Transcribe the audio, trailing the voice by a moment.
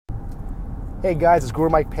Hey guys, it's Guru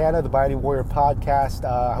Mike Panna, the Body Warrior Podcast.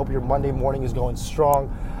 I hope your Monday morning is going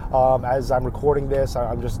strong. As I'm recording this,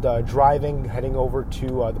 I'm just driving, heading over to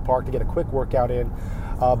the park to get a quick workout in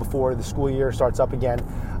before the school year starts up again.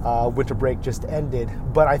 Winter break just ended,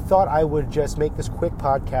 but I thought I would just make this quick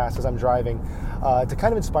podcast as I'm driving to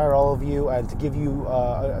kind of inspire all of you and to give you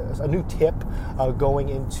a new tip going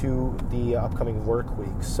into the upcoming work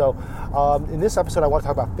week. So in this episode, I want to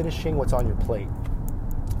talk about finishing what's on your plate.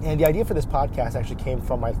 And the idea for this podcast actually came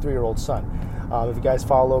from my 3-year-old son. If you guys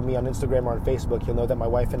follow me on Instagram or on Facebook, you'll know that my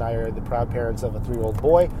wife and I are the proud parents of a 3-year-old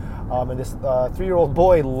boy. And this 3-year-old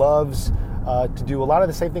boy loves to do a lot of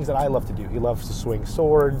the same things that I love to do. He loves to swing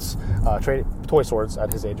swords, toy swords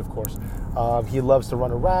at his age, of course. He loves to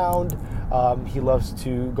run around. He loves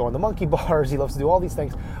to go on the monkey bars. He loves to do all these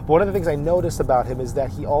things. But one of the things I noticed about him is that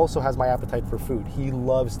he also has my appetite for food. He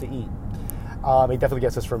loves to eat. He definitely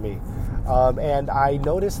gets this from me. And I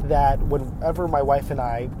noticed that whenever my wife and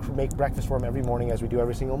I make breakfast for him every morning, as we do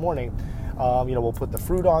every single morning, we'll put the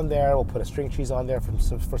fruit on there, we'll put a string cheese on there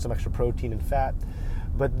for some extra protein and fat.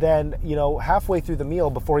 But then, halfway through the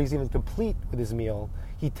meal, before he's even complete with his meal,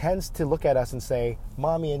 he tends to look at us and say,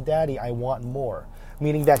 "Mommy and Daddy, I want more."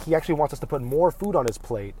 Meaning that he actually wants us to put more food on his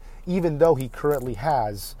plate, even though he currently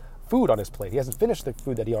has food on his plate. He hasn't finished the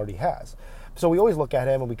food that he already has. So we always look at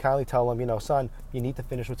him and we kindly tell him, son, you need to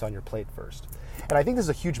finish what's on your plate first. And I think this is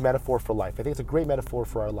a huge metaphor for life. I think it's a great metaphor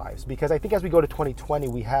for our lives, because I think as we go to 2020,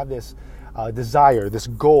 we have this desire, this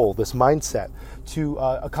goal, this mindset to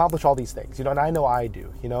accomplish all these things. And I know I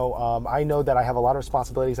do. I know that I have a lot of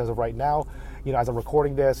responsibilities as of right now. As I'm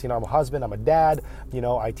recording this, I'm a husband, I'm a dad.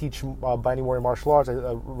 I teach Body Warrior Martial Arts. I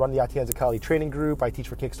run the Atienza Kali training group. I teach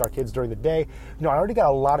for Kickstart Kids during the day. I already got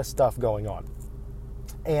a lot of stuff going on.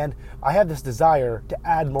 And I have this desire to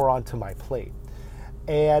add more onto my plate.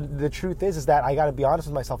 And the truth is that I got to be honest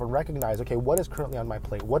with myself and recognize, okay, what is currently on my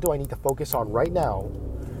plate? What do I need to focus on right now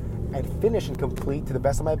and finish and complete to the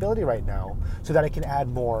best of my ability right now so that I can add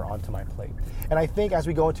more onto my plate? And I think as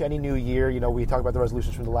we go into any new year, we talk about the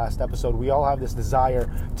resolutions from the last episode, we all have this desire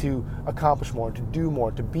to accomplish more, to do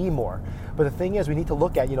more, to be more. But the thing is, we need to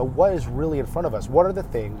look at, what is really in front of us? What are the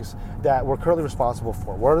things that we're currently responsible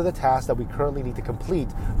for? What are the tasks that we currently need to complete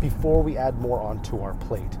before we add more onto our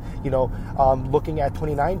plate? Looking at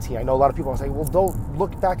 2019, I know a lot of people are saying, well, don't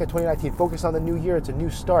look back at 2019, focus on the new year, it's a new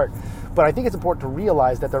start. But I think it's important to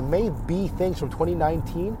realize that there may be things from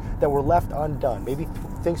 2019 that were left undone. Maybe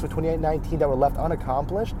things from 2019 that were left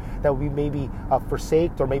unaccomplished, that we maybe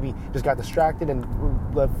forsaked or maybe just got distracted and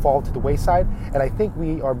let fall to the wayside. And I think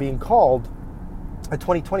we are being called in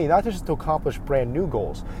 2020 not just to accomplish brand new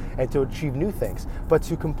goals and to achieve new things, but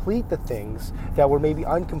to complete the things that were maybe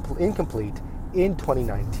incomplete in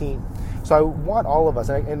 2019. So I want all of us,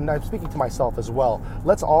 and I'm speaking to myself as well,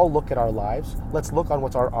 let's all look at our lives. Let's look on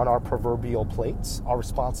what's on our proverbial plates, our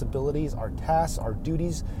responsibilities, our tasks, our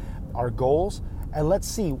duties, our goals, and let's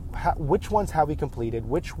see which ones have we completed,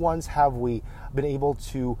 which ones have we been able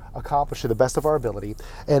to accomplish to the best of our ability,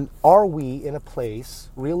 and are we in a place,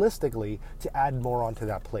 realistically, to add more onto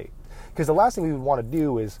that plate? Because the last thing we would want to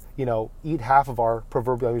do is, eat half of our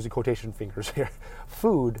proverbial, I'm using quotation fingers here,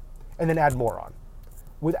 food, and then add more on,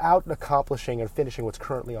 without accomplishing and finishing what's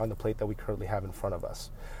currently on the plate that we currently have in front of us.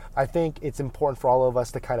 I think it's important for all of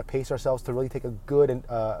us to kind of pace ourselves, to really take a good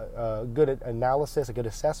analysis, a good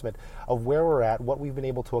assessment of where we're at, what we've been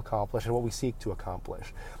able to accomplish, and what we seek to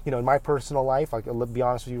accomplish. In my personal life, I'll be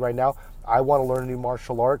honest with you right now, I want to learn a new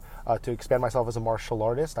martial art to expand myself as a martial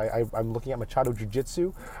artist. I'm looking at Machado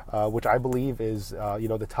Jiu-Jitsu, which I believe is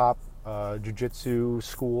the top jiu-jitsu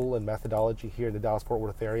school and methodology here in the Dallas-Fort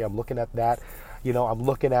Worth area. I'm looking at that. I'm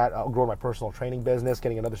looking at growing my personal training business,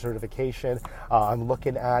 getting another certification. I'm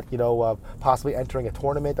looking at, possibly entering a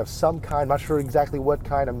tournament of some kind. I'm not sure exactly what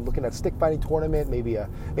kind. I'm looking at stick fighting tournament, maybe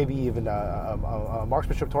even a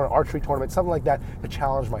marksmanship tournament, archery tournament, something like that to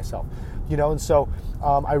challenge myself. And so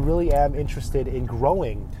I really am interested in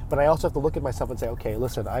growing, but I also have to look at myself and say, okay,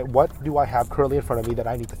 listen, what do I have currently in front of me that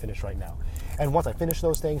I need to finish right now? And once I finish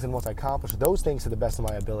those things and once I accomplish those things to the best of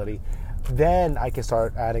my ability, then I can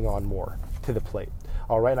start adding on more to the plate.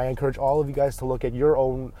 All right, and I encourage all of you guys to look at your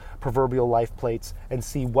own proverbial life plates and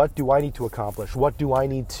see, what do I need to accomplish? What do I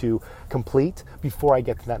need to complete before I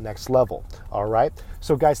get to that next level? All right.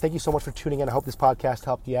 So guys, thank you so much for tuning in. I hope this podcast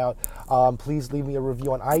helped you out. Please leave me a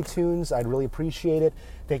review on iTunes. I'd really appreciate it.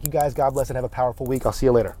 Thank you guys. God bless and have a powerful week. I'll see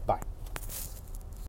you later. Bye.